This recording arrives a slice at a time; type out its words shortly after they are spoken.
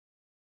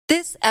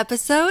This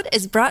episode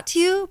is brought to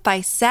you by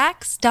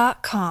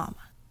Sax.com.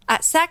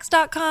 At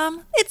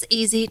Sax.com, it's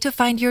easy to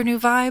find your new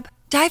vibe.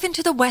 Dive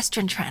into the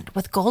Western trend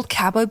with gold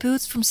cowboy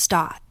boots from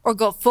Stott, or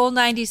go full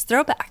 90s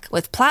throwback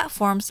with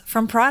platforms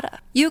from Prada.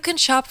 You can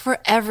shop for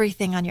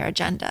everything on your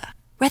agenda,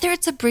 whether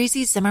it's a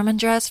breezy Zimmermann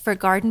dress for a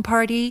garden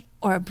party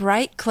or a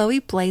bright Chloe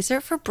blazer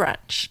for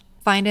brunch.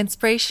 Find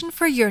inspiration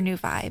for your new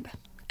vibe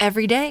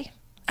every day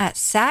at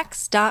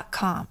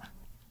Sax.com.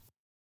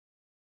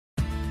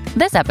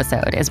 This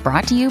episode is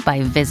brought to you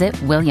by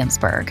Visit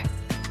Williamsburg.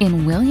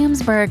 In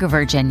Williamsburg,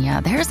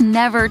 Virginia, there's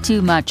never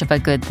too much of a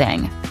good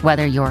thing.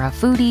 Whether you're a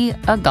foodie,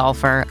 a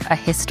golfer, a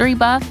history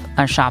buff,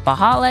 a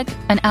shopaholic,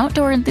 an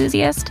outdoor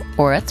enthusiast,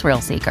 or a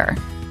thrill seeker,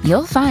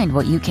 you'll find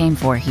what you came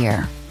for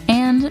here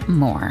and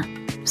more.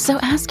 So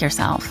ask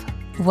yourself,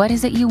 what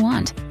is it you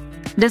want?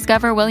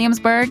 Discover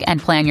Williamsburg and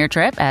plan your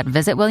trip at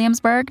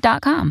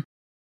visitwilliamsburg.com.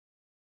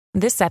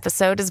 This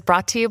episode is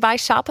brought to you by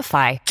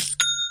Shopify.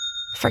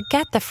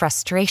 Forget the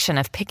frustration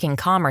of picking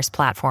commerce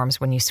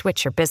platforms when you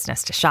switch your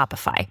business to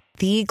Shopify,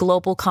 the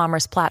global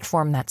commerce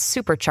platform that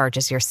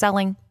supercharges your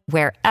selling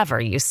wherever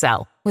you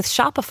sell. With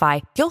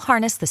Shopify, you'll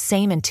harness the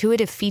same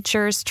intuitive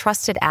features,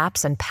 trusted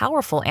apps, and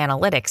powerful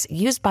analytics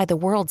used by the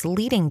world's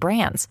leading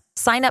brands.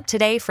 Sign up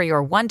today for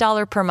your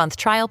 $1 per month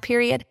trial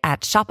period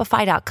at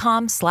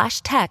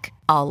shopify.com/tech,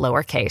 all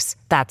lowercase.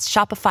 That's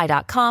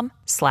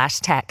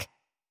shopify.com/tech.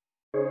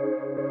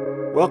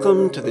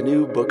 Welcome to the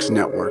New Books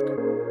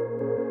Network.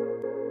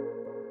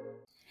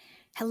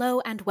 Hello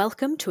and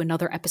welcome to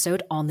another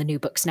episode on the New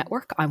Books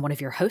Network. I'm one of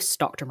your hosts,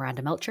 Dr.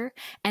 Miranda Melcher,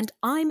 and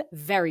I'm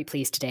very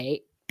pleased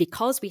today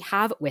because we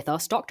have with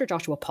us Dr.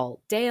 Joshua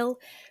Paul Dale,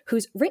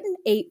 who's written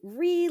a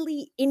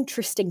really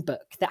interesting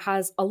book that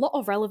has a lot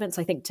of relevance,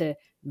 I think, to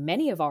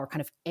many of our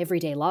kind of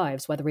everyday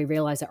lives, whether we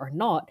realize it or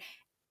not,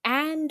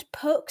 and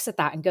pokes at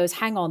that and goes,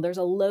 hang on, there's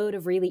a load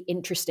of really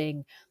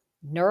interesting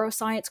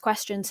neuroscience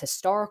questions,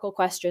 historical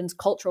questions,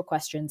 cultural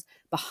questions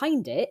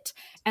behind it.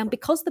 And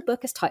because the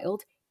book is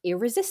titled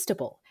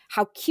Irresistible,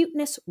 How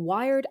Cuteness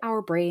Wired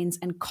Our Brains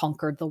and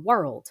Conquered the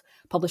World,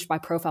 published by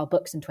Profile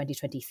Books in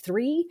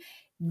 2023.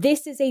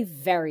 This is a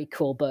very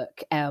cool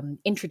book,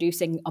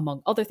 introducing,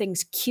 among other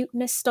things,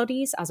 cuteness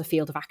studies as a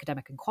field of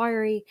academic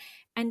inquiry,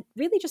 and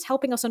really just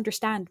helping us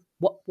understand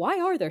why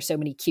are there so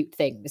many cute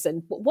things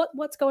and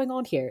what's going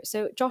on here.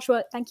 So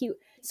Joshua, thank you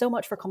so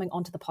much for coming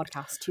onto the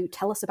podcast to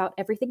tell us about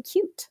everything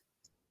cute.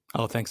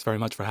 Oh, thanks very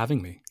much for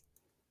having me.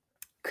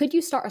 Could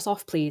you start us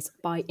off, please,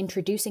 by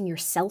introducing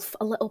yourself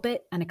a little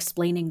bit and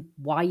explaining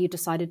why you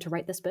decided to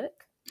write this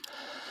book?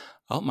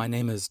 Well, my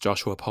name is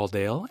Joshua Paul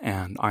Dale,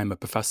 and I'm a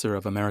professor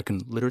of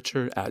American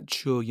literature at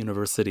Chuo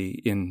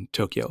University in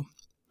Tokyo.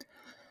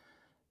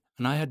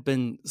 And I had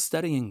been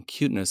studying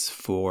cuteness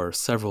for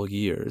several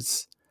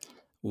years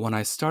when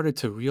I started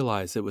to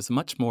realize it was a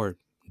much more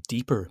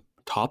deeper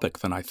topic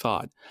than I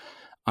thought.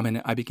 I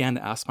mean, I began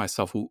to ask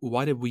myself,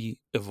 why did we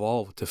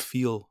evolve to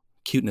feel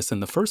cuteness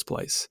in the first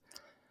place?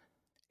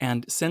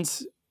 And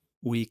since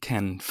we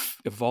can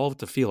evolve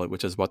to feel it,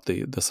 which is what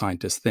the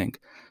scientists think,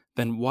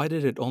 then why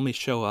did it only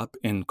show up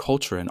in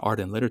culture and art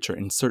and literature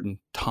in certain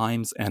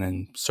times and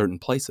in certain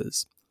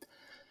places?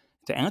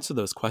 To answer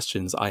those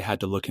questions, I had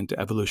to look into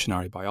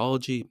evolutionary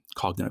biology,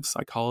 cognitive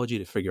psychology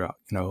to figure out,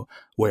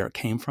 where it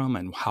came from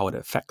and how it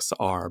affects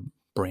our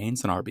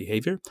brains and our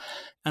behavior,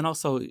 and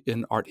also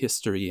in art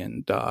history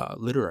and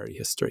literary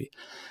history.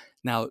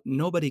 Now,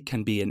 nobody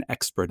can be an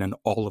expert in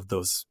all of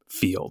those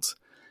fields.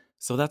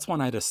 So that's when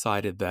I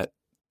decided that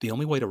the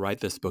only way to write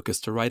this book is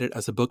to write it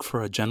as a book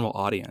for a general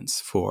audience,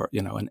 for,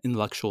 an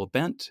intellectual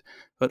bent,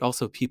 but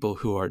also people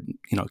who are,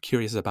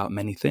 curious about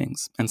many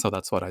things. And so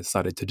that's what I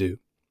decided to do.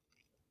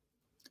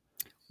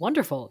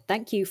 Wonderful.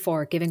 Thank you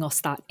for giving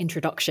us that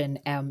introduction,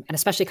 and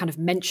especially kind of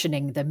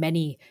mentioning the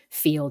many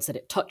fields that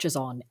it touches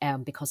on,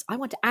 because I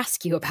want to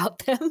ask you about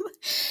them.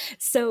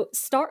 So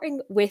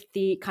starting with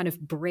the kind of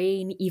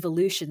brain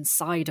evolution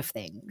side of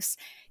things,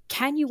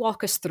 can you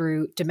walk us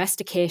through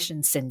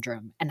domestication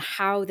syndrome and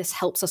how this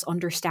helps us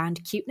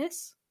understand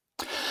cuteness?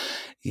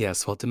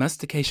 Yes, well,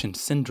 domestication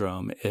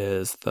syndrome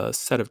is the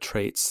set of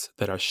traits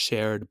that are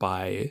shared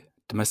by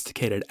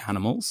domesticated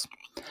animals.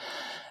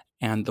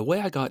 And the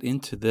way I got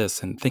into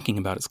this and thinking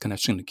about its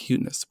connection to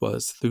cuteness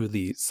was through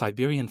the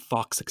Siberian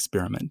fox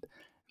experiment.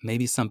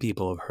 Maybe some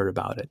people have heard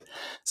about it.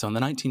 So in the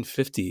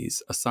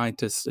 1950s, a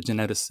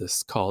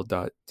geneticist called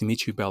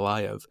Dmitry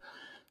Belyaev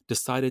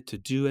decided to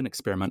do an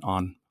experiment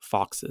on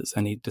foxes.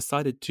 And he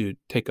decided to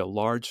take a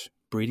large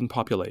breeding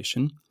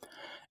population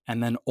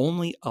and then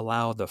only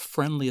allow the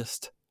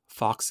friendliest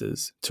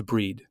foxes to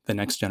breed the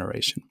next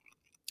generation.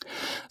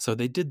 So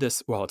they did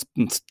this while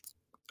its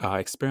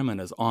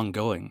experiment is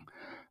ongoing,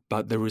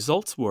 but the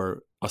results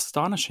were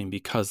astonishing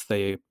because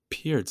they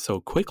appeared so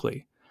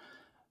quickly.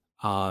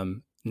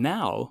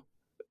 Now,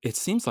 it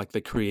seems like they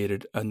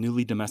created a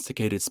newly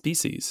domesticated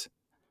species.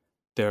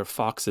 Their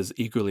foxes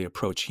eagerly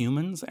approach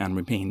humans and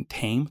remain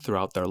tame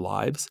throughout their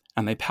lives,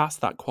 and they pass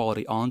that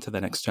quality on to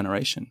the next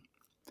generation.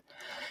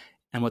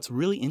 And what's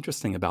really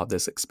interesting about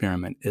this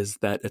experiment is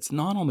that it's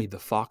not only the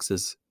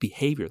fox's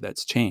behavior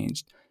that's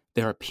changed,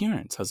 their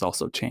appearance has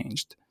also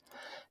changed.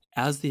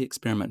 As the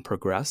experiment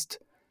progressed,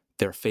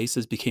 their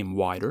faces became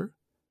wider,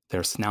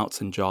 their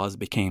snouts and jaws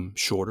became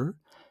shorter,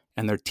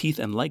 and their teeth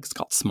and legs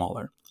got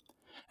smaller.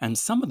 And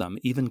some of them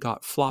even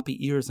got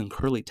floppy ears and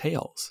curly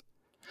tails.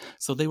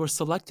 So they were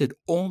selected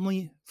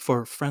only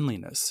for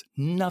friendliness,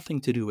 nothing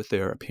to do with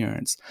their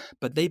appearance,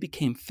 but they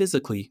became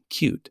physically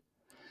cute.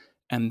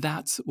 And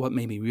that's what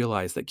made me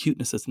realize that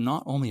cuteness is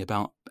not only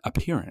about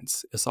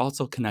appearance, it's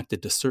also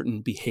connected to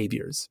certain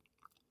behaviors.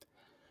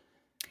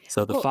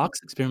 So the Fox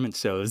experiment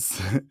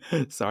shows,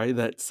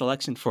 that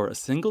selection for a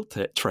single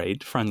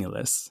trait,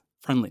 friendliness,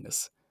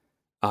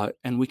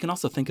 and we can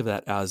also think of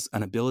that as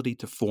an ability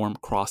to form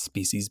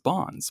cross-species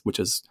bonds, which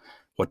is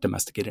what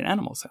domesticated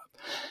animals have.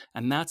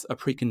 And that's a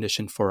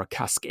precondition for a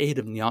cascade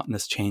of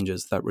neotenous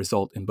changes that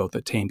result in both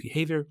a tame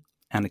behavior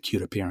and a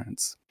cute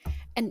appearance.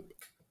 And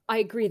I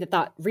agree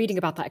that reading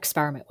about that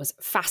experiment was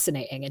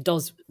fascinating. It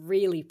does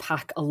really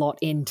pack a lot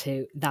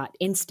into that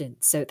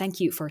instance. So thank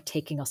you for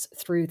taking us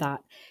through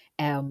that,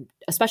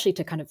 especially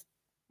to kind of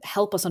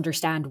help us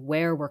understand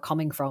where we're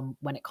coming from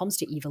when it comes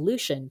to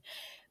evolution,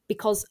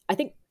 because I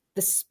think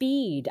the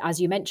speed,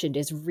 as you mentioned,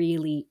 is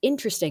really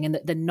interesting, and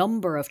the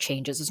number of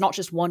changes is not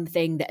just one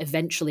thing that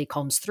eventually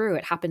comes through.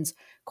 It happens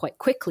quite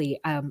quickly,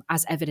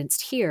 as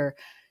evidenced here.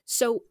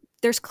 So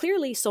there's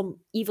clearly some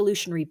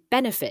evolutionary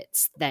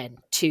benefits then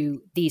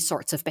to these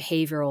sorts of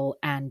behavioral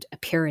and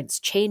appearance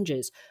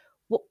changes.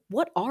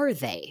 What are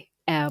they?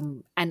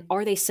 And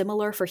are they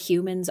similar for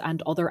humans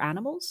and other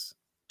animals?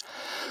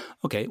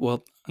 Okay,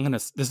 well,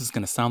 this is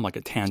going to sound like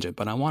a tangent,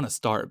 but I want to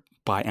start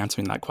by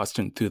answering that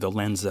question through the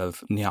lens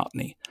of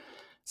neoteny.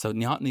 So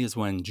neoteny is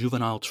when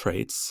juvenile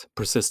traits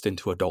persist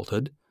into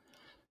adulthood.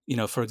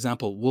 For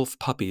example, wolf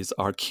puppies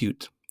are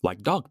cute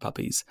like dog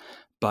puppies,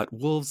 but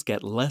wolves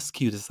get less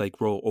cute as they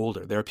grow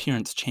older. Their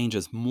appearance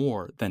changes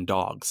more than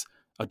dogs.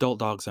 Adult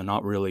dogs are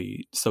not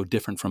really so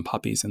different from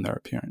puppies in their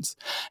appearance.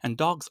 And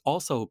dogs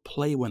also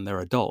play when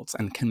they're adults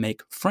and can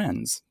make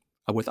friends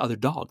with other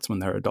dogs when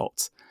they're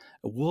adults.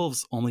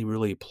 Wolves only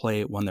really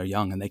play when they're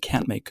young, and they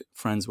can't make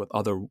friends with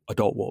other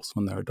adult wolves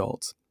when they're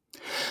adults.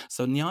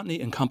 So neoteny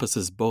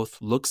encompasses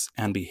both looks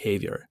and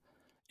behavior,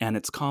 and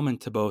it's common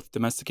to both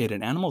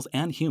domesticated animals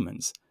and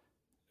humans.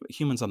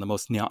 Humans are the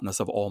most neotenous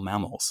of all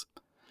mammals.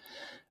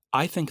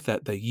 I think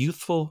that the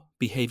youthful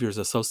behaviors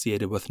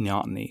associated with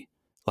neoteny,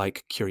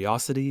 like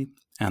curiosity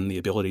and the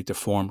ability to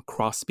form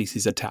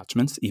cross-species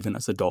attachments, even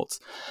as adults,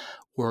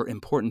 were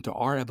important to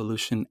our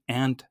evolution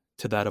and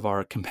to that of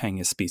our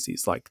companion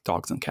species, like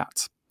dogs and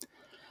cats.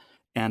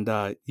 And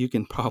you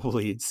can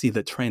probably see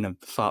the train of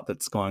thought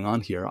that's going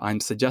on here.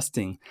 I'm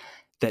suggesting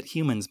that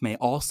humans may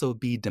also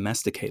be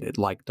domesticated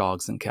like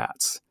dogs and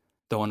cats,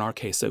 though in our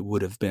case it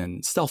would have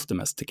been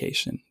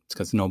self-domestication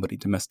because nobody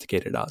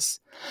domesticated us.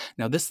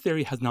 Now, this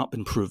theory has not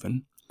been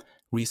proven.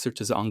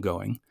 Research is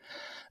ongoing.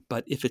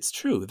 But if it's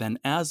true, then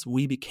as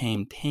we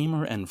became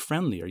tamer and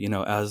friendlier,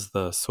 as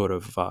the sort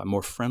of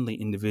more friendly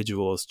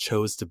individuals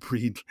chose to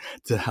breed,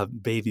 to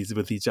have babies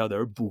with each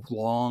other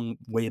long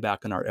way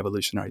back in our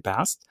evolutionary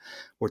past,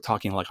 we're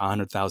talking like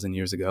 100,000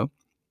 years ago,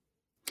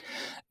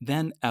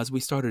 then as we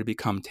started to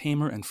become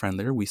tamer and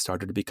friendlier, we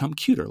started to become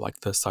cuter,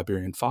 like the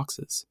Siberian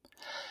foxes.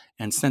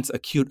 And since a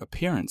cute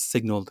appearance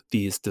signaled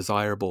these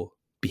desirable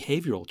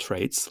behavioral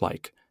traits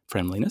like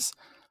friendliness,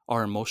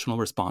 our emotional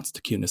response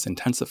to cuteness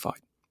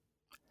intensified.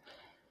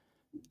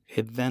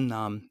 Then,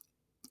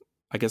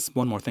 I guess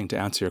one more thing to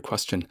answer your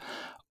question.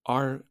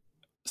 Our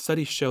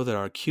studies show that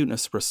our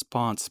cuteness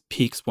response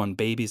peaks when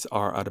babies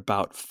are at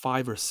about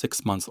 5 or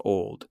 6 months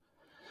old.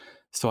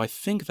 So I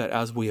think that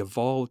as we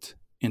evolved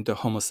into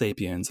Homo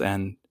sapiens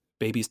and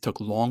babies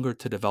took longer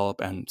to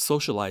develop and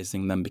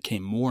socializing them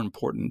became more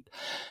important,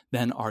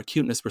 then our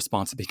cuteness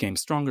response became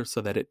stronger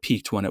so that it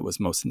peaked when it was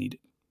most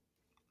needed.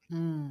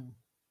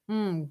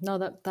 No,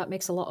 that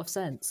makes a lot of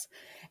sense.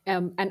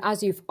 And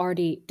as you've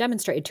already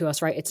demonstrated to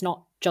us, right, it's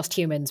not just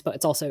humans, but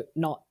it's also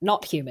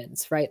not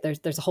humans, right?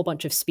 There's a whole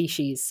bunch of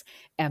species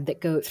that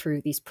go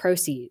through these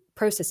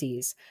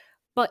processes,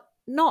 but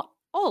not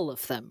all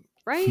of them,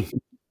 right?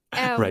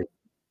 Right.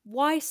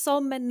 Why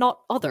some and not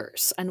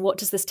others? And what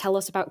does this tell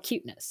us about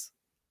cuteness?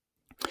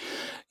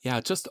 Yeah,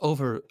 just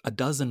over a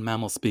dozen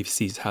mammal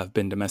species have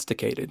been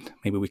domesticated.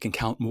 Maybe we can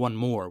count one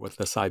more with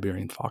the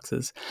Siberian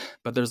foxes.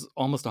 But there's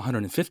almost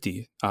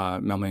 150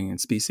 mammalian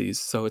species,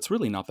 so it's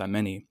really not that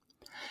many.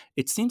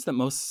 It seems that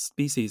most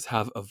species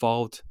have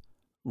evolved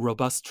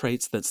robust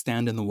traits that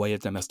stand in the way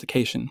of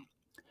domestication.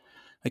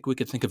 Like we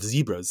could think of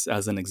zebras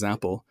as an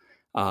example.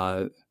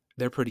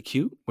 They're pretty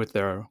cute with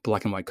their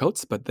black and white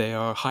coats, but they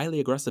are highly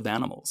aggressive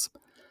animals.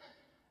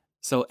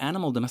 So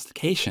animal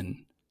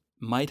domestication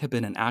might have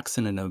been an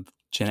accident of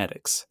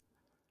genetics.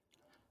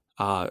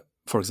 For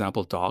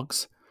example,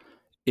 dogs.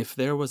 If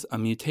there was a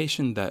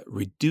mutation that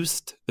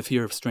reduced the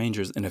fear of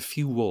strangers in a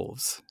few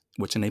wolves,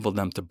 which enabled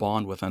them to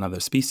bond with another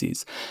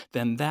species,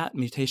 then that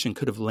mutation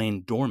could have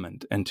lain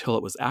dormant until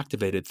it was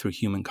activated through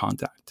human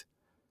contact.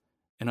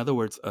 In other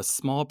words, a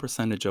small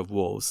percentage of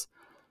wolves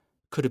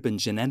could have been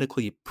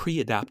genetically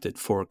pre-adapted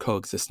for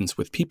coexistence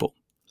with people.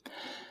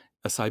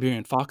 a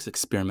Siberian fox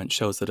experiment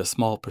shows that a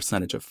small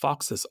percentage of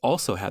foxes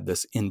also had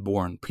this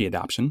inborn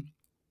pre-adaptation,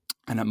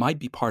 and it might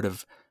be part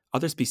of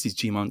other species'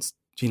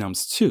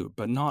 genomes too,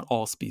 but not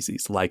all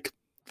species, like,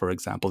 for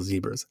example,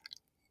 zebras.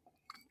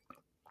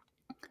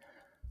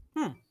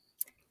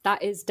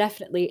 That is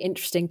definitely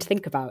interesting to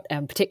think about,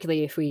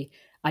 particularly if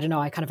I don't know,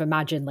 I kind of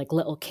imagine like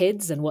little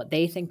kids and what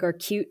they think are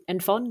cute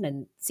and fun,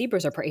 and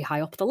zebras are pretty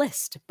high up the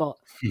list, but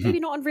maybe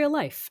not in real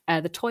life.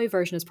 The toy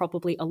version is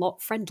probably a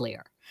lot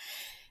friendlier.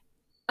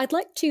 I'd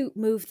like to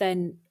move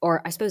then,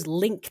 or I suppose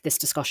link this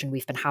discussion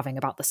we've been having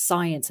about the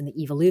science and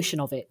the evolution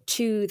of it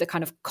to the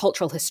kind of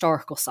cultural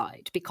historical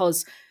side,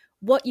 because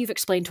what you've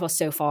explained to us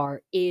so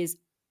far is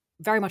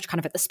very much kind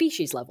of at the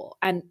species level.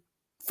 And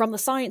from the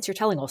science you're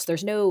telling us,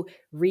 there's no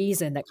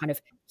reason that kind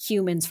of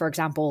humans, for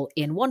example,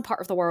 in one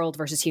part of the world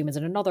versus humans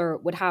in another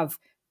would have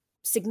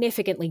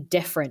significantly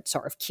different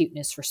sort of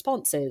cuteness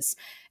responses.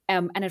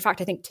 And in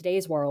fact, I think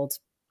today's world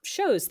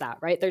shows that,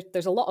 right?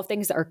 There's a lot of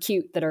things that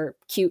are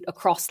cute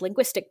across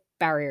linguistic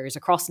barriers,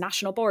 across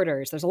national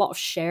borders. There's a lot of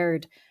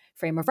shared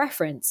frame of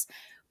reference.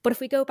 But if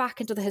we go back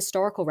into the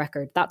historical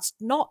record, that's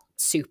not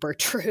super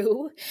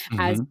true,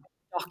 as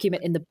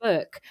document in the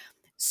book.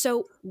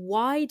 So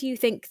why do you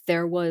think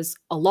there was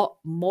a lot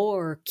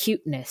more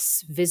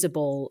cuteness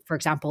visible, for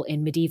example,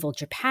 in medieval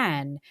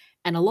Japan,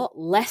 and a lot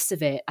less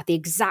of it at the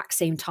exact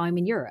same time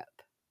in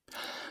Europe?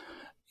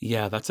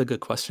 Yeah, that's a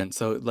good question.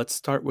 So let's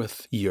start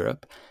with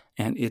Europe.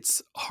 And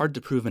it's hard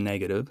to prove a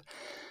negative,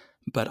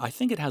 but I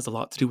think it has a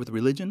lot to do with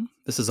religion.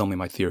 This is only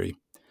my theory.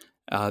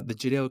 The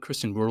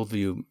Judeo-Christian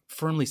worldview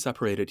firmly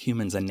separated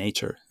humans and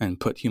nature and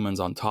put humans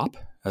on top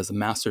as the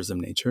masters of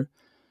nature.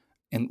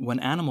 And when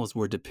animals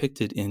were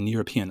depicted in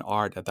European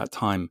art at that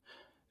time,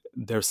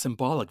 their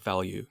symbolic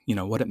value,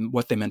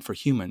 what they meant for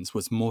humans,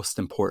 was most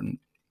important.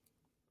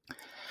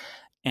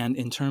 And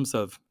in terms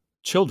of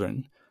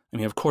children, I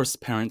mean, of course,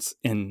 parents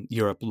in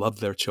Europe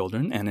loved their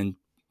children and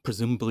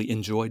presumably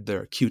enjoyed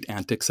their cute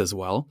antics as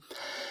well.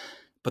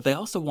 But they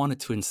also wanted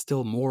to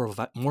instill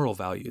moral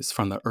values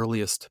from the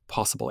earliest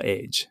possible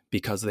age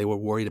because they were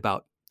worried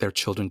about their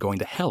children going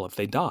to hell if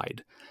they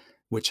died,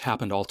 which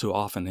happened all too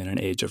often in an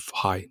age of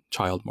high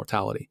child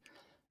mortality.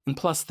 And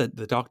plus, the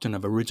doctrine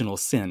of original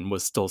sin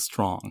was still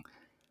strong.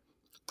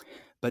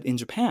 But in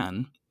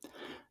Japan,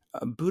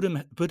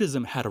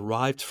 Buddhism had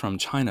arrived from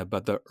China,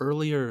 but the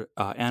earlier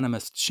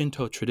animist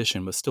Shinto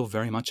tradition was still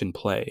very much in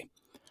play.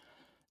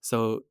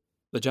 So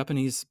the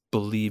Japanese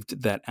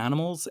believed that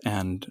animals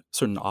and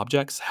certain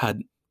objects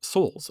had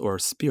souls or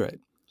spirit.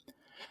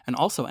 And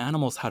also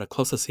animals had a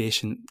close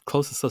association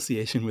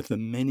with the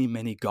many,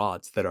 many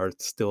gods that are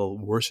still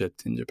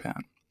worshipped in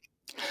Japan.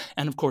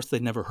 And of course,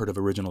 they'd never heard of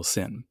original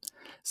sin.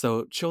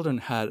 So children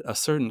had a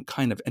certain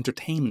kind of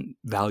entertainment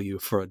value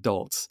for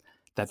adults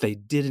that they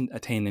didn't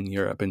attain in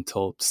Europe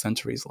until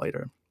centuries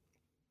later.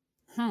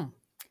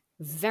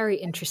 Very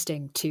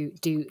interesting to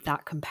do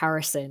that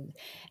comparison.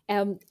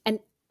 And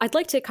I'd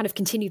like to kind of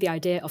continue the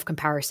idea of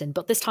comparison,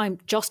 but this time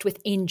just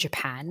within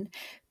Japan,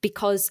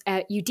 because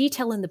you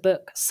detail in the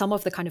book some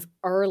of the kind of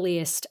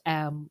earliest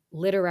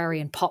literary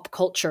and pop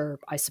culture,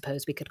 I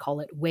suppose we could call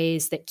it,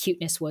 ways that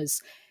cuteness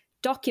was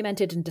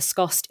documented and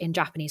discussed in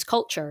Japanese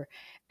culture.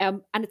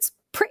 And it's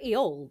pretty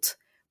old,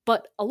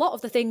 but a lot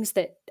of the things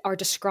that are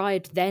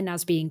described then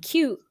as being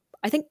cute,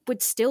 I think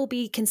would still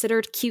be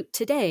considered cute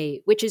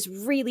today, which is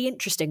really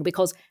interesting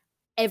because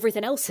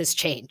everything else has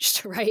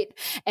changed, right?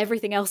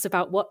 Everything else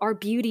about what our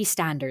beauty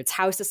standards,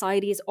 how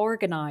society is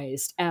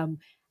organized,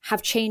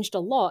 have changed a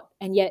lot.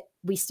 And yet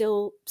we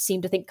still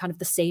seem to think kind of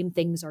the same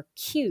things are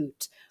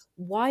cute.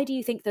 Why do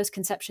you think those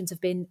conceptions have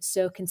been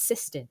so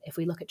consistent if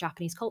we look at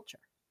Japanese culture?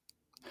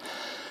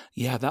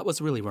 Yeah, that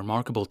was really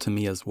remarkable to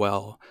me as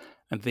well.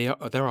 And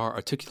there are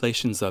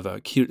articulations of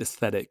a cute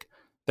aesthetic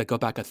that go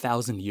back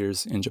 1,000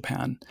 years in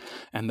Japan.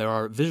 And there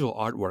are visual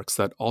artworks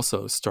that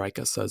also strike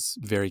us as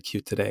very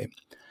cute today.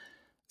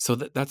 So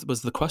that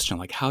was the question,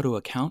 like how to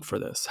account for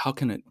this? How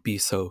can it be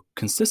so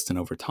consistent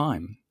over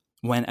time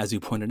when, as you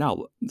pointed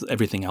out,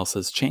 everything else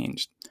has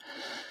changed?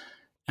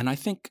 And I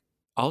think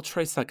I'll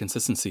trace that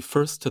consistency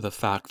first to the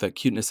fact that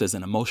cuteness is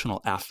an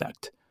emotional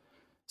affect.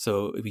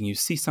 So when you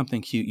see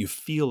something cute, you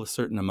feel a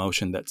certain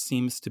emotion that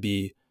seems to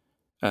be,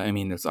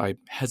 I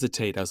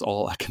hesitate, as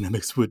all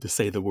academics would, to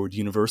say the word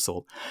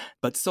universal.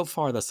 But so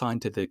far, the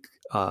scientific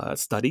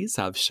studies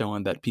have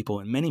shown that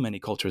people in many, many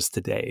cultures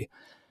today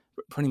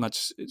pretty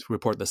much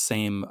report the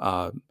same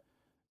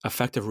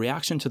affective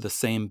reaction to the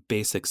same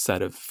basic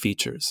set of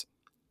features.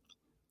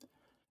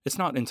 It's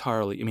not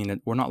entirely,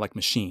 we're not like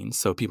machines,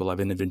 so people have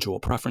individual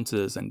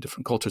preferences and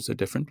different cultures are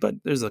different, but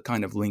there's a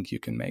kind of link you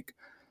can make.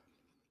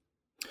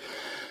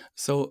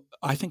 So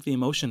I think the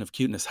emotion of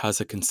cuteness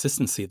has a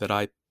consistency that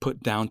I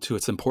put down to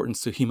its importance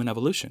to human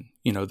evolution.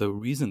 The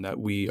reason that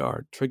we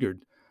are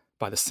triggered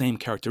by the same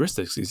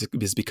characteristics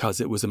is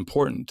because it was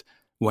important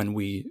when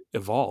we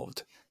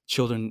evolved.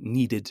 Children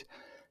needed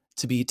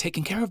to be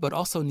taken care of, but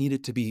also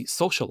needed to be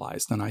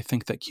socialized. And I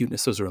think that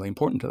cuteness was really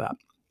important to that.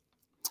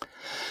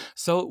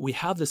 So we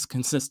have this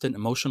consistent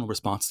emotional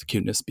response to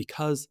cuteness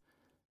because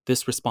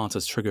this response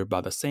is triggered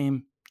by the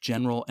same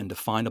general and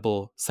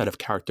definable set of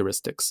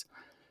characteristics.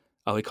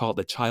 We call it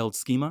the child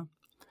schema,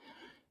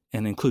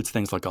 and includes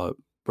things like a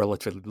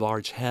relatively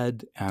large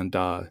head and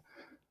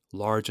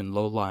large and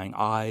low-lying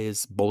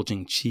eyes,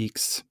 bulging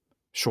cheeks,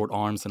 short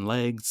arms and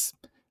legs,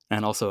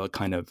 and also a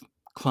kind of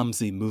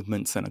clumsy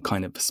movements and a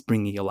kind of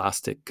springy,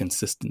 elastic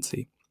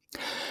consistency.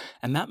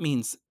 And that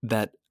means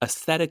that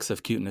aesthetics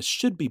of cuteness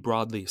should be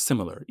broadly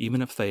similar,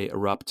 even if they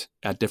erupt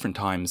at different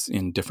times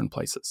in different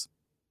places.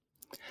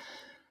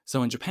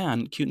 So in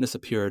Japan, cuteness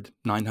appeared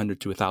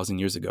 900 to 1,000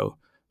 years ago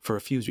for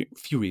a few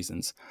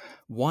reasons.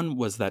 One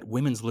was that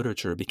women's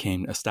literature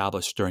became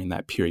established during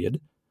that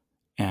period,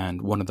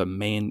 and one of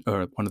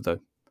the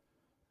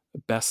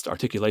best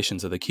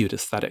articulations of the cute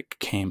aesthetic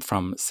came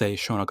from Sei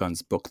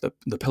Shonagon's book,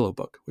 The Pillow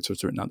Book, which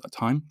was written at that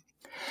time.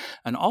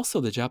 And also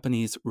the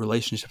Japanese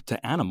relationship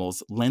to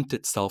animals lent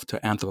itself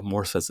to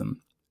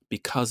anthropomorphism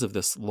because of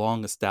this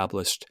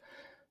long-established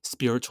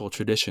spiritual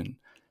tradition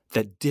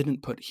that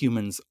didn't put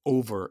humans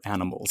over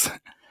animals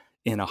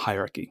in a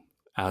hierarchy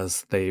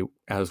as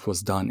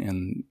was done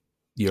in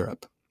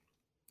Europe.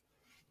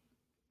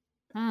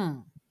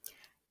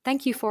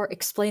 Thank you for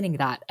explaining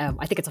that.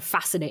 I think it's a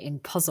fascinating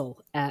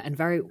puzzle and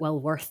very well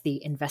worth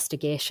the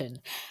investigation,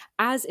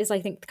 as is,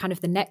 I think, kind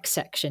of the next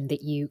section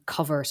that you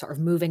cover, sort of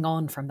moving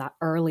on from that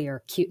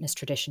earlier cuteness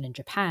tradition in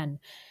Japan.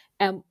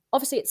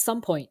 Obviously, at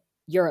some point,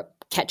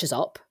 Europe catches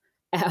up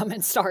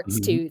and starts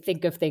to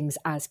think of things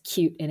as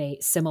cute in a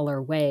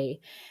similar way.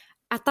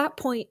 At that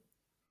point,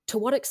 to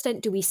what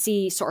extent do we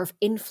see sort of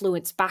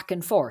influence back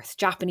and forth?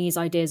 Japanese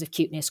ideas of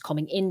cuteness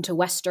coming into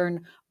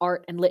Western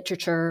art and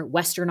literature,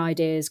 Western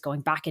ideas going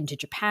back into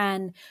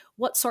Japan.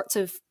 What sorts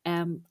of,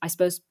 I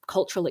suppose,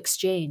 cultural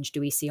exchange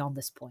do we see on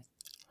this point?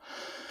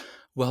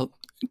 Well,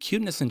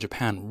 cuteness in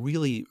Japan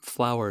really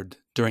flowered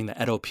during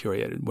the Edo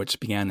period, which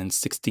began in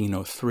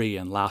 1603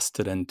 and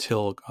lasted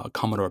until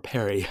Commodore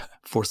Perry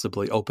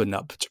forcibly opened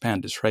up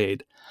Japan to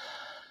trade.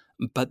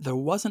 But there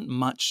wasn't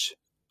much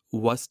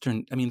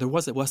there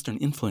was a Western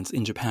influence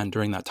in Japan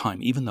during that time,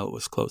 even though it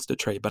was closed to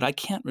trade. But I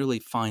can't really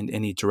find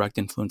any direct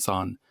influence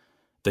on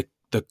the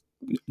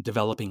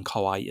developing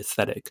kawaii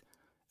aesthetic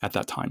at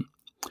that time.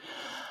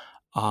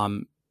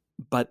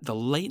 But the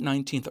late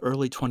 19th,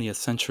 early 20th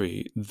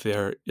century,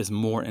 there is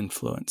more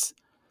influence.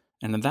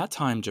 And at that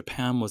time,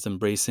 Japan was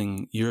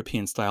embracing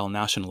European-style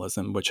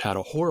nationalism, which had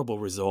a horrible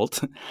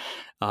result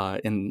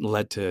and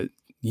led to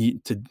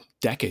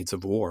decades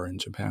of war in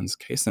Japan's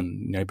case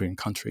and neighboring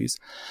countries.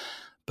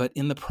 But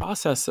in the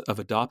process of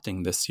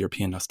adopting this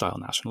European-style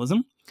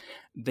nationalism,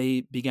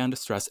 they began to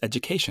stress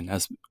education,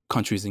 as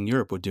countries in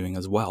Europe were doing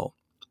as well.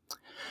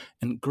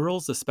 And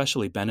girls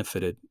especially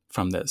benefited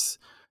from this.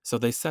 So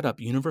they set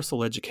up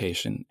universal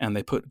education, and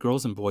they put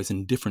girls and boys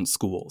in different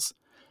schools.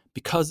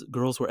 Because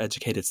girls were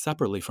educated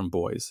separately from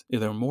boys, they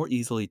were more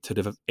easily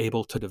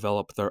able to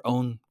develop their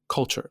own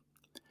culture.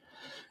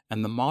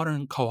 And the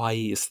modern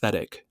kawaii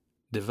aesthetic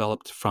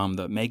developed from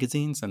the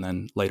magazines and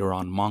then later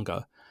on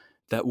manga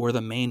that were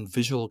the main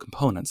visual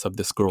components of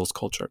this girls'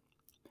 culture.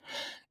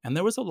 And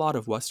there was a lot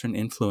of Western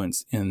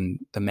influence in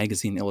the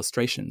magazine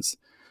illustrations.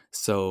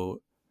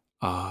 So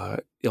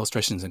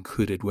illustrations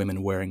included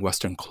women wearing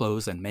Western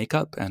clothes and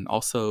makeup, and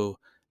also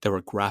there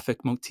were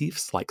graphic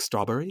motifs like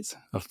strawberries,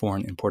 a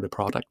foreign imported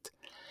product.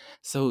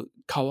 So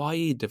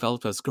kawaii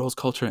developed as girls'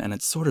 culture, and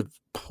it sort of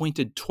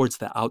pointed towards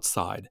the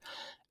outside.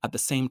 At the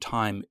same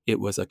time, it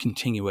was a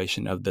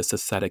continuation of this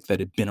aesthetic that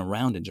had been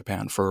around in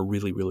Japan for a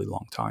really, really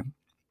long time.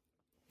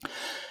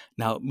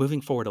 Now,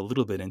 moving forward a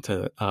little bit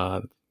into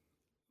the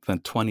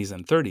 20s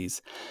and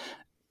 30s,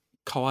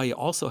 kawaii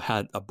also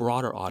had a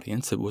broader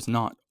audience. It was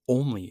not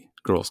only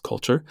girls'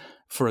 culture.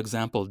 For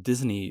example,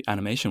 Disney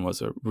animation was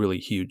a really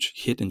huge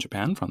hit in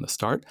Japan from the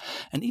start.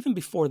 And even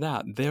before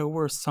that, there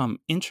were some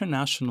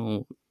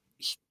international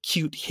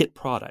cute hit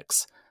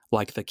products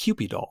like the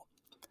Kewpie doll.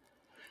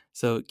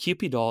 So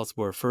Kewpie dolls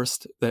were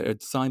first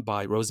designed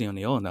by Rosie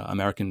O'Neill, an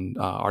American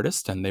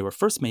artist, and they were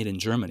first made in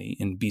Germany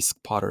in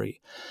bisque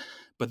pottery.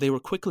 But they were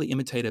quickly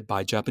imitated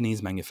by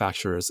Japanese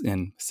manufacturers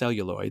in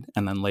celluloid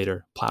and then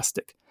later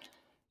plastic.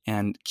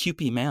 And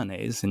Kewpie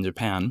mayonnaise in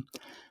Japan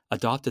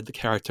adopted the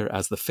character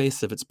as the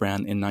face of its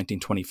brand in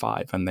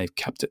 1925, and they've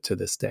kept it to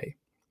this day.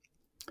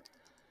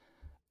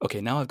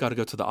 Okay, now I've got to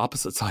go to the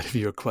opposite side of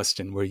your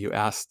question, where you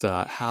asked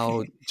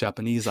how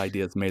Japanese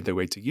ideas made their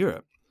way to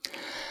Europe.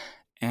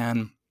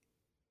 And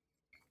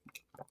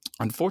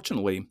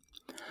unfortunately,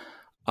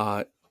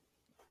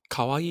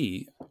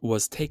 kawaii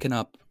was taken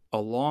up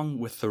along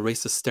with the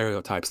racist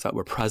stereotypes that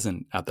were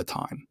present at the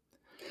time.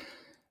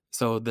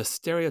 So the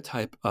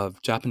stereotype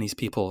of Japanese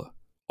people,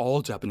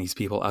 all Japanese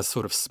people, as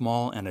sort of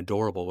small and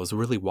adorable was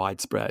really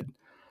widespread.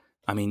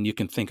 I mean, you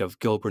can think of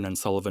Gilbert and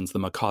Sullivan's The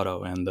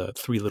Mikado and the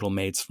Three Little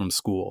Maids from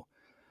School.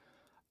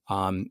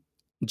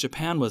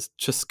 Japan was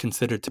just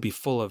considered to be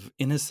full of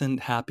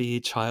innocent,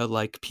 happy,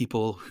 childlike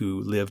people who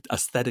lived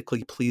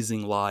aesthetically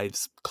pleasing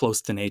lives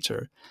close to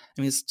nature.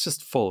 I mean, it's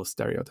just full of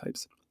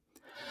stereotypes.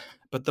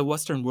 But the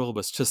Western world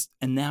was just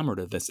enamored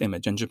of this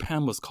image, and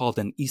Japan was called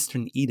an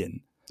Eastern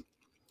Eden.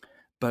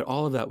 But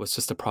all of that was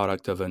just a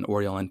product of an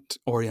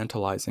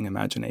orientalizing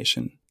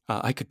imagination.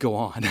 I could go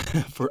on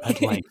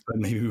at length, but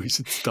maybe we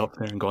should stop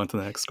there and go on to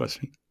the next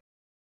question.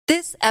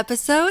 This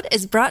episode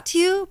is brought to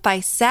you by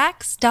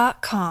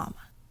Sax.com.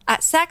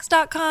 At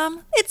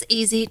Sax.com, it's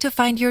easy to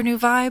find your new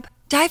vibe.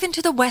 Dive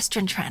into the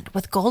Western trend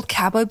with gold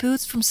cowboy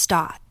boots from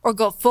Stott, or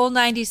go full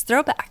 90s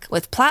throwback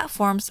with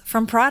platforms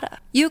from Prada.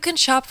 You can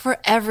shop for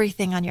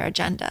everything on your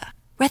agenda,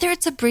 whether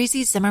it's a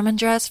breezy Zimmermann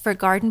dress for a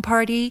garden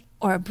party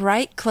or a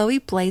bright Chloe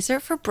blazer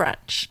for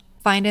brunch.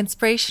 Find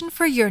inspiration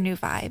for your new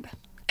vibe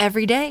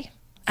every day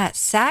at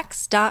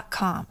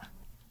Sax.com.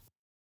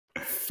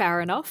 Fair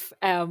enough.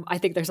 I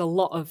think there's a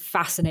lot of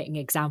fascinating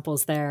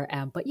examples there.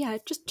 But yeah,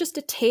 just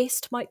a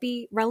taste might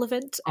be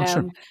relevant.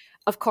 Sure.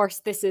 Of course,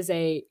 this is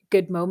a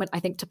good moment, I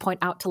think, to point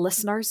out to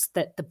listeners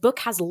that the book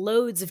has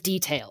loads of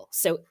detail.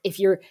 So if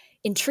you're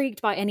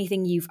intrigued by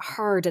anything you've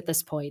heard at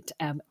this point,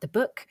 the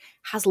book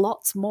has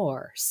lots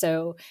more.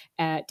 So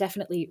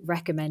definitely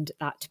recommend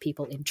that to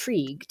people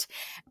intrigued.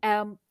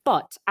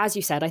 But as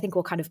you said, I think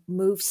we'll kind of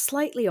move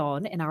slightly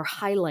on in our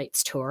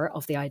highlights tour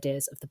of the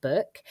ideas of the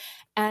book.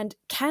 And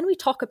can we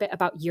talk a bit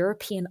about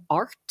European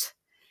art?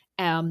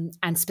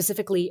 And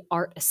specifically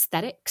art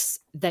aesthetics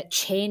that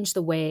change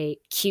the way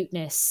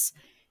cuteness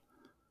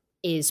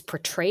is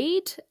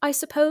portrayed, I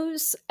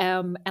suppose.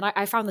 And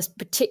I found this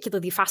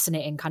particularly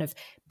fascinating, kind of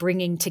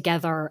bringing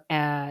together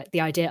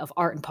the idea of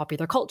art and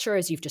popular culture,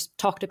 as you've just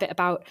talked a bit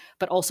about,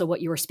 but also what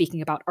you were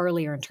speaking about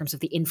earlier in terms of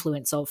the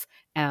influence of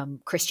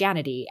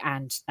Christianity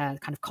and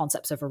kind of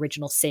concepts of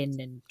original sin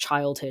and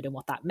childhood and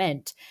what that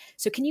meant.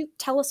 So can you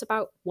tell us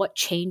about what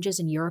changes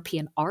in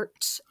European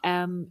art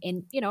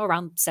in,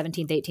 around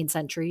 17th, 18th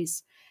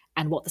centuries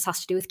and what this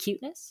has to do with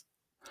cuteness?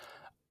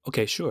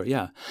 Okay, sure,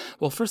 yeah.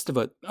 Well, first of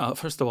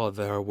all,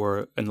 there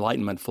were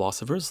Enlightenment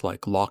philosophers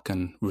like Locke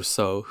and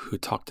Rousseau who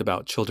talked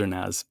about children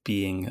as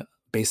being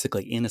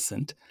basically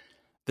innocent.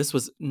 This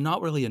was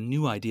not really a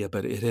new idea,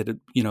 but it had,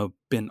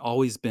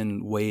 always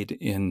been weighed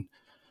in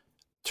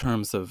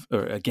terms of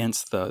or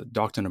against the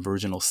doctrine of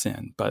original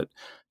sin. But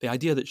the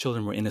idea that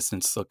children were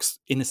innocent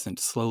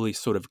slowly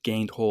sort of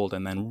gained hold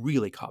and then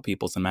really caught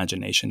people's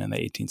imagination in the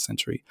 18th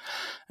century.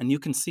 And you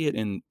can see it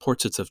in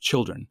portraits of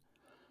children.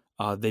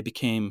 They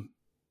became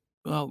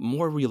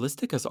more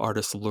realistic as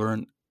artists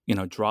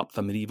dropped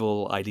the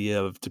medieval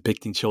idea of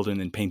depicting children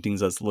in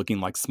paintings as looking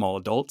like small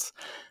adults,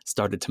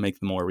 started to make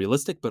them more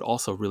realistic, but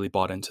also really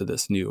bought into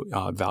this new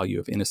value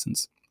of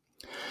innocence.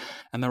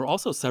 And there were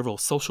also several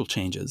social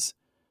changes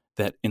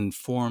that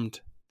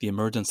informed the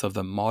emergence of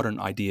the modern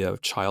idea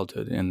of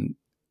childhood in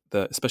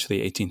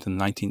especially the 18th and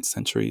 19th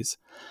centuries.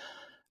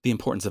 The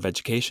importance of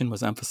education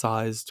was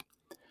emphasized,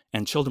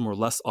 and children were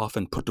less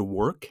often put to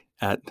work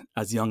at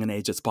as young an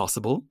age as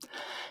possible.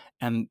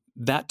 And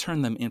that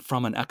turned them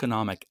from an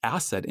economic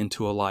asset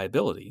into a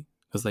liability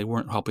because they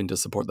weren't helping to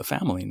support the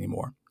family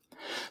anymore.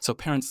 So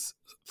parents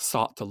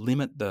sought to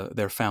limit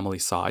their family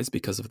size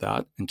because of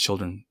that, and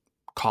children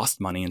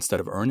cost money instead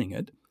of earning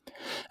it.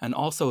 And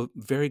also,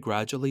 very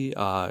gradually,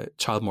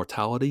 child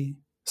mortality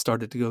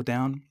started to go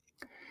down.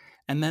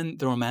 And then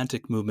the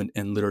Romantic movement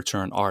in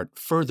literature and art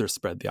further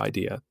spread the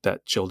idea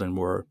that children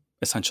were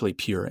essentially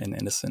pure and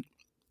innocent.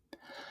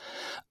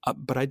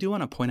 But I do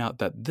want to point out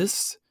that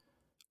this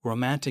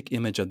Romantic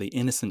image of the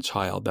innocent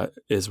child that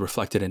is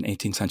reflected in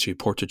 18th century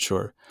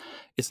portraiture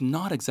is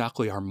not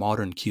exactly our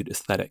modern cute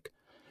aesthetic.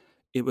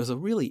 It was a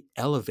really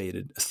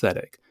elevated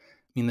aesthetic.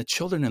 I mean, the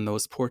children in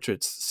those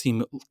portraits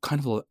seem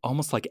kind of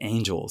almost like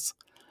angels.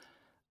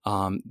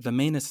 The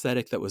main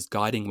aesthetic that was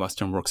guiding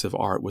Western works of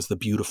art was the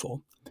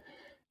beautiful.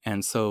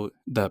 And so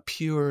the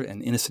pure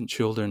and innocent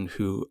children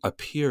who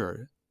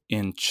appear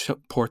in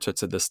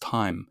portraits at this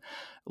time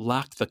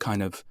lacked the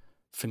kind of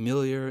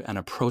familiar and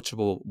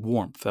approachable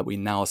warmth that we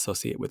now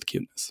associate with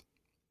cuteness.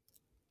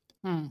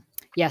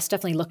 Yes,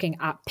 definitely looking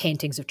at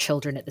paintings of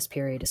children at this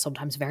period is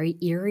sometimes very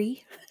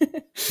eerie.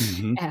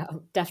 Mm-hmm.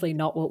 Definitely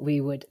not what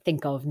we would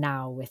think of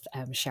now with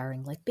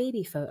sharing like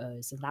baby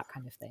photos and that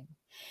kind of thing.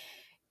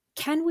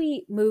 Can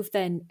we move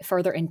then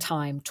further in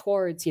time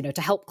towards,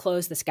 to help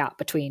close this gap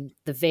between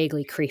the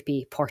vaguely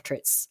creepy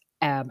portraits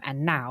and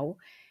now,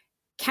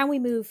 can we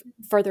move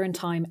further in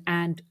time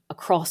and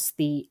across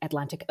the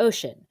Atlantic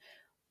Ocean?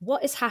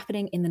 What is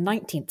happening in the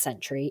 19th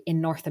century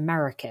in North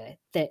America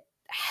that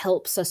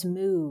helps us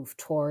move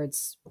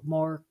towards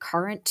more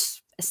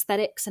current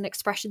aesthetics and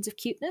expressions of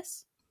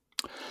cuteness?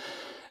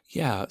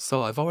 Yeah,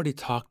 so I've already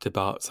talked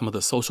about some of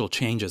the social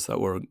changes that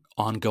were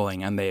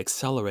ongoing, and they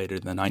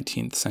accelerated in the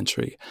 19th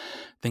century.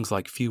 Things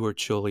like fewer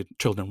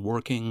children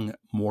working,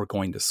 more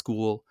going to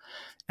school.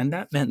 And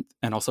that meant,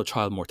 and also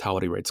child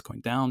mortality rates going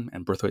down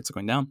and birth rates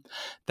going down.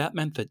 That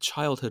meant that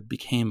childhood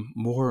became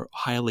more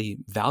highly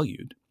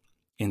valued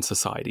in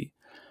society.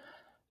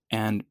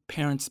 And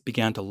parents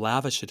began to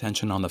lavish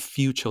attention on the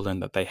few children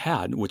that they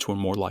had, which were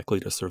more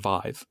likely to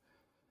survive.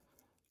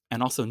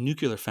 And also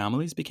nuclear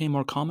families became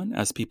more common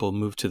as people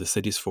moved to the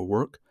cities for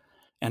work.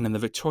 And in the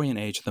Victorian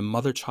age, the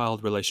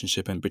mother-child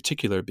relationship in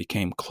particular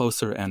became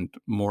closer and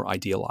more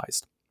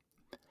idealized.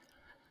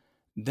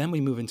 Then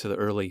we move into the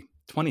early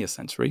 20th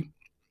century,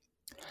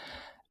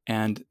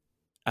 And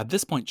at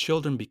this point,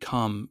 children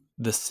become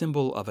the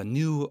symbol of a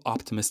new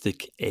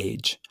optimistic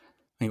age.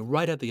 I mean,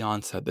 right at the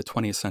onset, the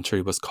 20th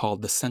century was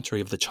called the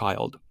century of the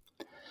child.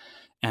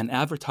 And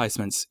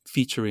advertisements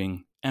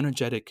featuring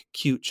energetic,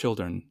 cute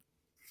children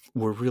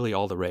were really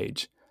all the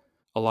rage.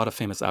 A lot of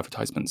famous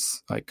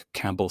advertisements, like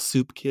Campbell's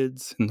Soup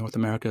Kids in North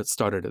America,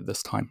 started at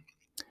this time.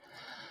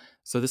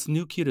 So this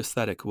new cute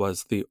aesthetic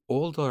was the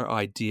older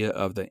idea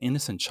of the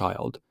innocent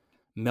child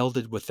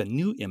melded with the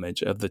new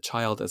image of the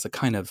child as a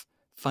kind of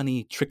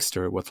funny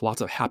trickster with lots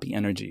of happy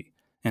energy.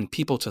 And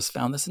people just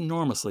found this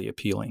enormously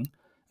appealing.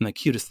 And the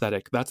cute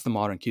aesthetic, that's the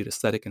modern cute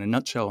aesthetic in a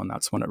nutshell, and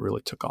that's when it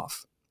really took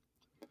off.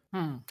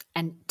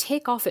 And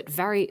take off it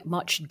very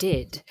much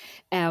did.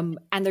 And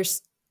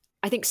there's,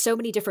 I think, so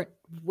many different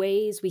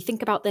ways we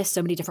think about this,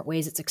 so many different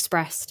ways it's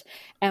expressed,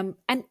 and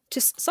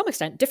to some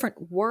extent,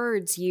 different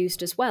words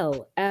used as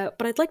well.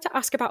 But I'd like to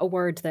ask about a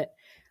word that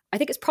I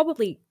think is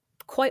probably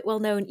quite well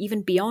known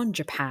even beyond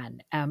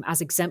Japan,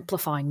 as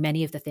exemplifying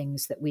many of the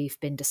things that we've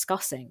been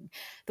discussing.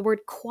 The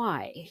word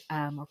kawaii,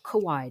 or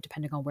kawaii,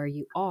 depending on where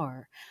you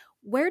are.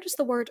 Where does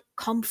the word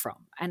come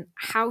from, and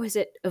how has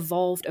it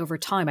evolved over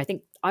time? I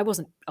think I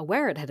wasn't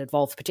aware it had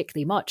evolved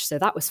particularly much, so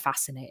that was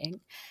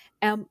fascinating.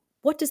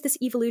 What does this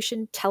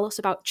evolution tell us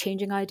about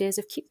changing ideas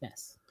of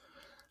cuteness?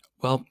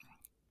 Well,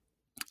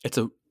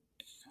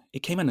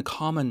 it came into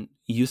common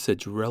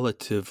usage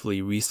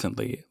relatively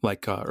recently,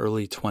 like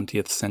early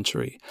 20th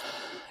century.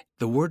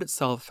 The word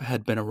itself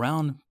had been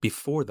around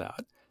before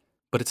that,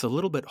 but it's a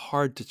little bit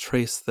hard to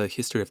trace the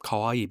history of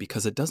kawaii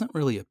because it doesn't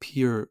really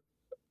appear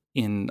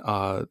in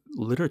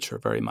literature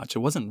very much. It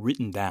wasn't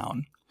written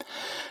down.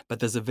 But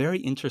there's a very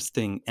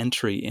interesting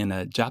entry in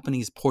a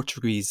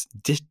Japanese-Portuguese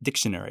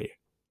dictionary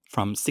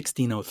from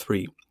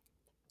 1603.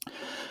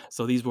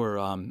 So these were,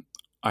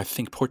 I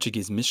think,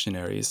 Portuguese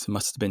missionaries. It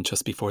must have been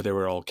just before they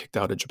were all kicked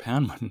out of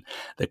Japan when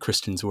the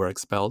Christians were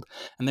expelled.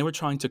 And they were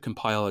trying to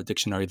compile a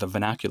dictionary, the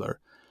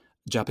vernacular,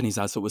 Japanese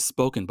as it was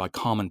spoken by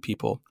common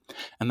people.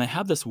 And they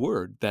have this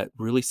word that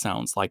really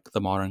sounds like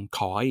the modern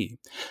kawaii.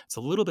 It's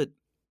a little bit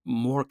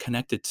more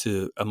connected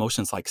to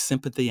emotions like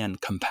sympathy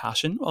and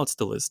compassion. Well, it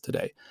still is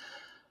today.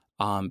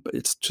 But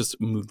it's just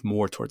moved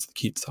more towards the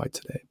cute side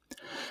today.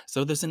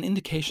 So there's an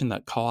indication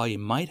that kawaii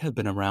might have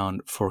been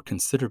around for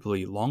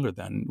considerably longer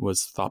than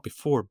was thought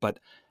before, but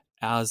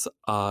as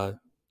a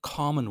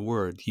common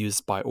word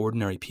used by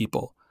ordinary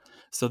people.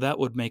 So that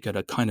would make it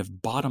a kind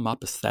of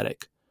bottom-up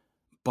aesthetic,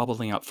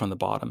 bubbling up from the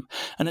bottom.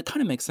 And it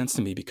kind of makes sense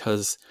to me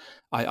because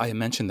I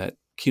mentioned that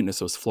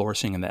cuteness was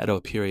flourishing in the Edo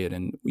period,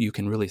 and you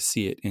can really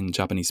see it in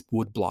Japanese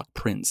woodblock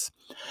prints.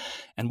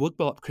 And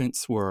woodblock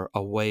prints were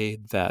a way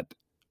that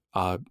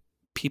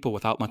people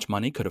without much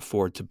money could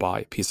afford to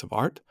buy a piece of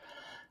art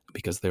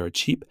because they were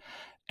cheap.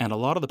 And a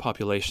lot of the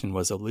population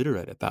was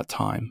illiterate at that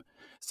time.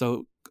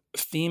 So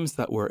themes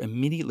that were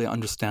immediately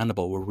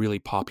understandable were really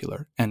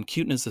popular. And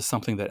cuteness is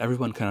something that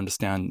everyone can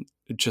understand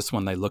just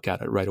when they look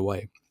at it right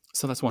away.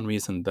 So that's one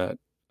reason that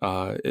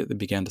it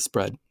began to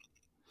spread.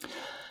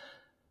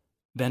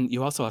 Then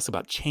you also asked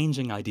about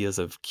changing ideas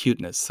of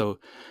cuteness. So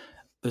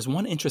there's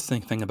one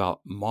interesting thing about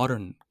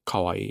modern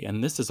kawaii,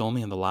 and this is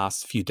only in the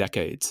last few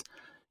decades.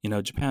 You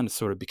know, Japan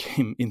sort of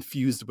became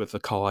infused with the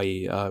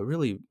kawaii,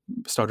 really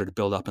started to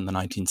build up in the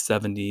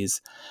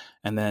 1970s.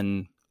 And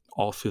then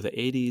all through the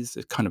 80s,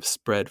 it kind of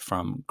spread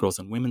from girls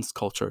and women's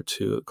culture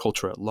to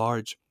culture at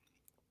large.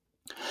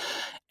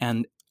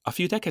 And a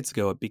few decades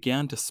ago, it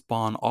began to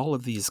spawn all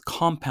of these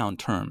compound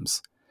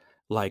terms,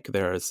 like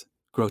there's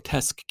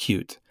grotesque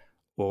cute,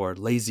 or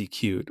lazy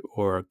cute,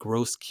 or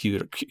gross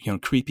cute, or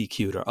creepy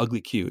cute, or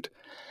ugly cute.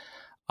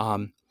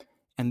 And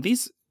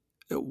these,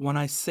 when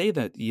I say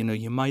that,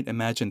 you might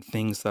imagine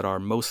things that are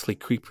mostly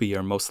creepy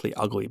or mostly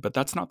ugly, but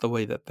that's not the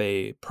way that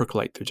they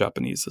percolate through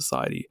Japanese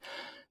society.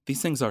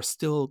 These things are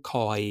still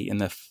kawaii in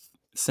the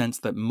sense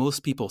that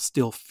most people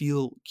still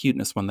feel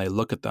cuteness when they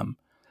look at them,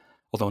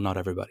 although not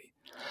everybody.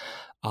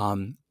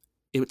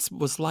 It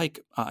was like,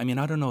 I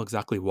don't know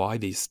exactly why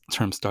these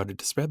terms started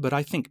to spread, but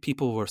I think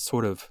people were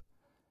sort of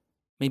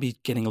maybe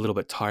getting a little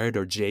bit tired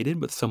or jaded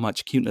with so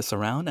much cuteness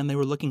around, and they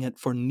were looking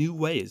for new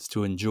ways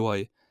to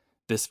enjoy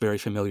this very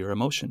familiar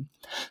emotion.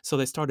 So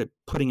they started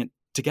putting it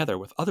together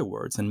with other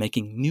words and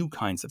making new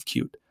kinds of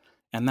cute.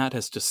 And that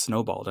has just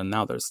snowballed, and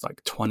now there's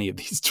like 20 of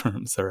these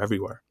terms. They're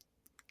everywhere.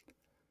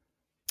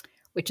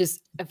 Which is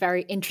a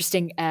very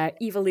interesting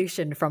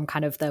evolution from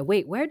kind of the,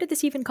 wait, where did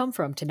this even come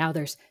from, to now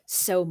there's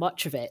so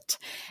much of it.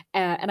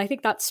 And I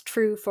think that's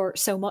true for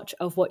so much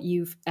of what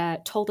you've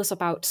told us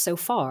about so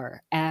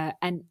far.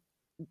 And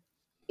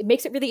it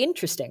makes it really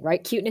interesting,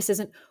 right? Cuteness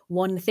isn't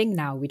one thing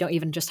now. We don't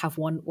even just have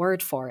one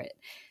word for it.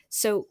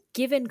 So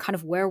given kind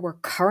of where we're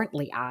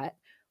currently at,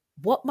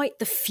 what might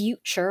the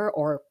future,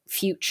 or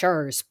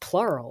futures,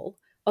 plural,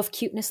 of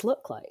cuteness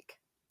look like?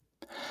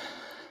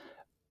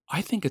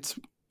 I think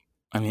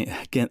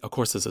again, of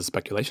course, this is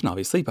speculation,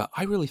 obviously, but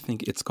I really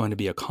think it's going to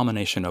be a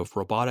combination of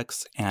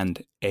robotics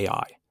and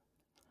AI.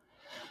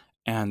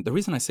 And the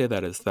reason I say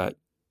that is that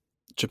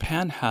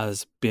Japan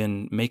has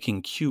been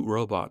making cute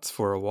robots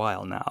for a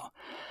while now.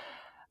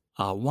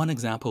 One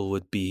example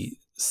would be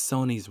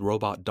Sony's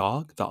robot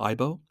dog, the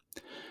Aibo.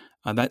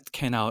 That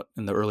came out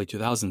in the early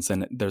 2000s,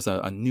 and there's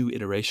a new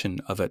iteration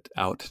of it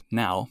out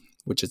now,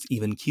 which is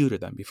even cuter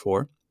than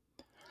before.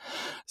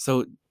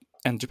 So,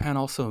 and Japan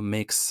also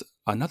makes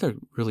another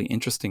really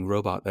interesting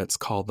robot that's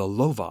called the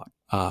Lobot,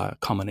 a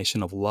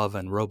combination of love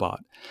and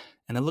robot.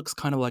 And it looks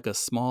kind of like a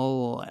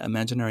small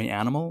imaginary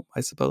animal, I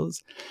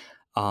suppose.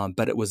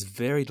 But it was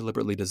very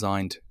deliberately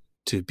designed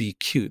to be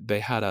cute.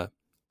 They had a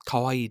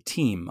kawaii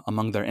team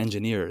among their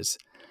engineers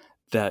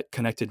that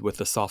connected with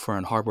the software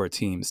and hardware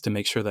teams to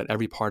make sure that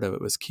every part of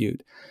it was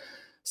cute.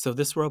 So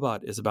this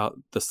robot is about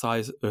the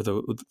size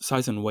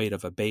and weight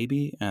of a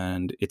baby,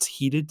 and it's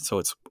heated, so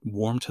it's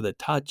warm to the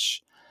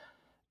touch,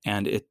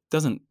 and it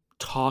doesn't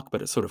talk,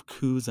 but it sort of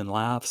coos and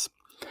laughs.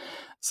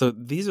 So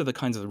these are the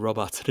kinds of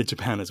robots that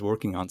Japan is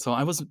working on. So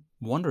I was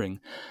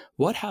wondering,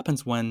 what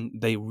happens when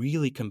they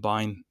really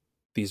combine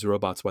these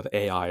robots with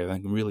AI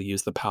and really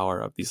use the power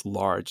of these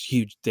large,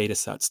 huge data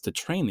sets to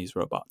train these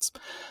robots?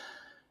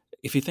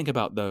 If you think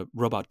about the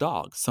robot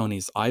dog,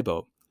 Sony's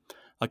Aibo,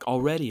 like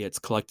already it's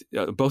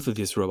both of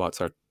these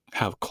robots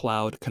have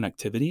cloud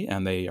connectivity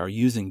and they are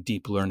using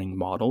deep learning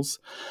models.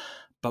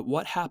 But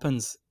what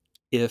happens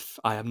if,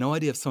 I have no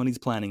idea if Sony's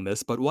planning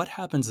this, but what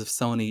happens if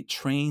Sony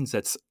trains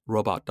its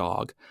robot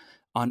dog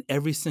on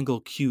every single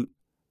cute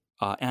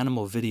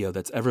animal video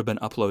that's ever been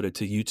uploaded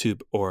to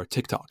YouTube or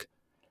TikTok?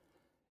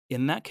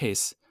 In that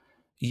case,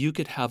 you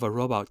could have a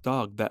robot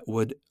dog that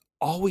would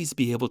always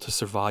be able to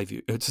surprise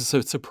you.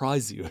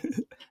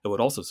 It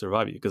would also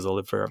survive you because it'll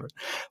live forever.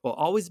 Will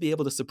always be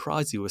able to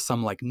surprise you with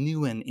some like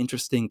new and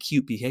interesting,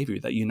 cute behavior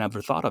that you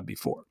never thought of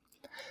before.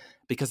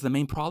 Because the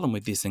main problem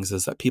with these things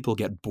is that people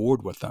get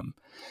bored with them.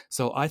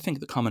 So I think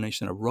the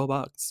combination of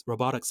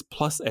robotics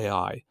plus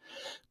AI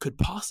could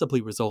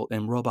possibly result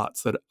in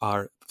robots that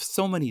are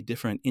so many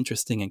different,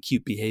 interesting, and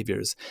cute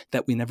behaviors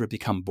that we never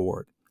become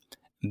bored.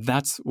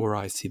 That's where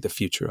I see the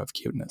future of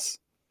cuteness.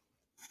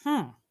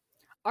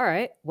 All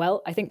right.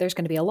 Well, I think there's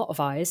going to be a lot of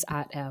eyes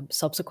at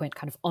subsequent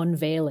kind of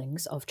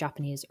unveilings of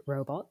Japanese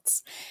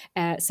robots.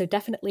 So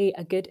definitely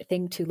a good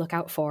thing to look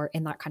out for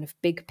in that kind of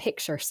big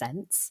picture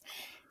sense.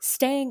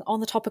 Staying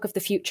on the topic of the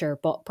future,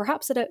 but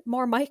perhaps at a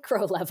more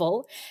micro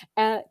level,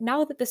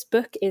 now that this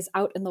book is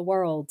out in the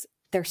world,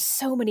 there's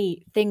so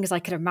many things I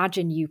could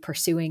imagine you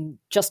pursuing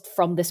just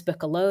from this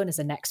book alone as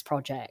a next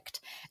project.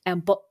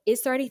 But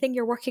is there anything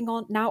you're working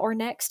on now or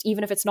next,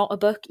 even if it's not a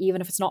book, even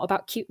if it's not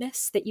about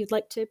cuteness, that you'd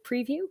like to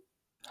preview?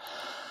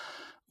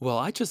 Well,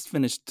 I just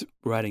finished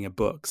writing a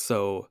book,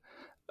 so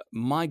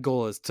my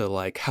goal is to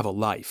like have a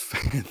life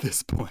at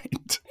this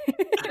point.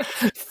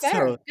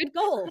 Fair, good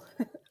goal.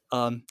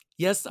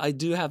 Yes, I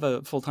do have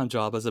a full-time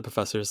job as a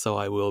professor, so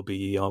I will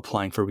be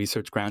applying for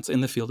research grants in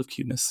the field of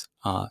cuteness.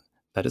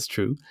 That is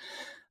true.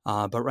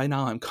 But right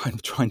now I'm kind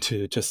of trying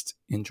to just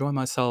enjoy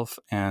myself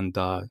and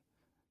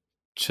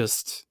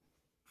just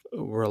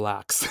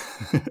relax.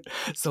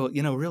 So,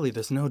 really,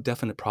 there's no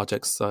definite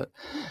projects that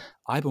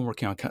I've been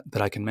working on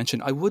that I can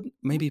mention. I would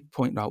maybe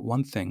point out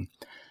one thing.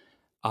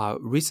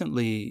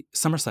 Recently,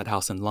 Somerset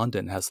House in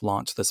London has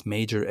launched this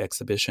major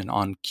exhibition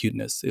on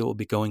cuteness. It will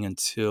be going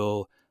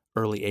until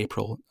early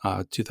April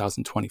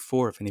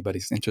 2024, if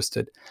anybody's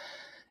interested.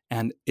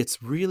 And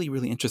it's really,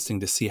 really interesting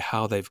to see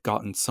how they've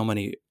gotten so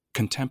many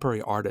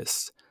contemporary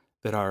artists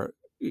that are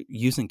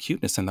using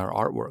cuteness in their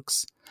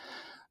artworks.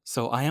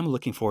 So I am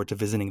looking forward to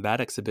visiting that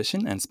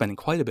exhibition and spending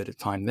quite a bit of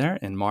time there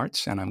in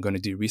March, and I'm going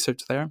to do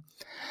research there.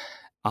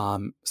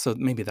 So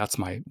maybe that's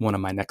one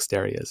of my next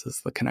areas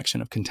is the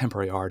connection of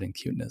contemporary art and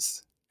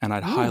cuteness. And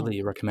I'd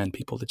highly recommend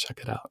people to check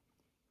it out.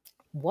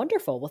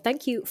 Wonderful. Well,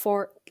 thank you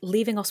for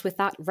leaving us with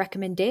that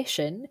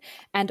recommendation.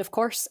 And of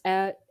course,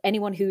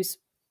 anyone who's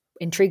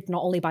intrigued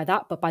not only by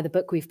that, but by the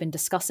book we've been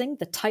discussing,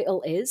 the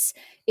title is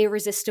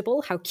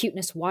Irresistible: How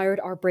Cuteness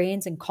Wired Our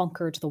Brains and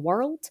Conquered the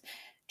World.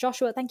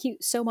 Joshua, thank you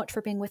so much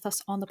for being with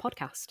us on the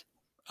podcast.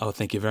 Oh,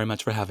 thank you very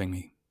much for having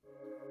me.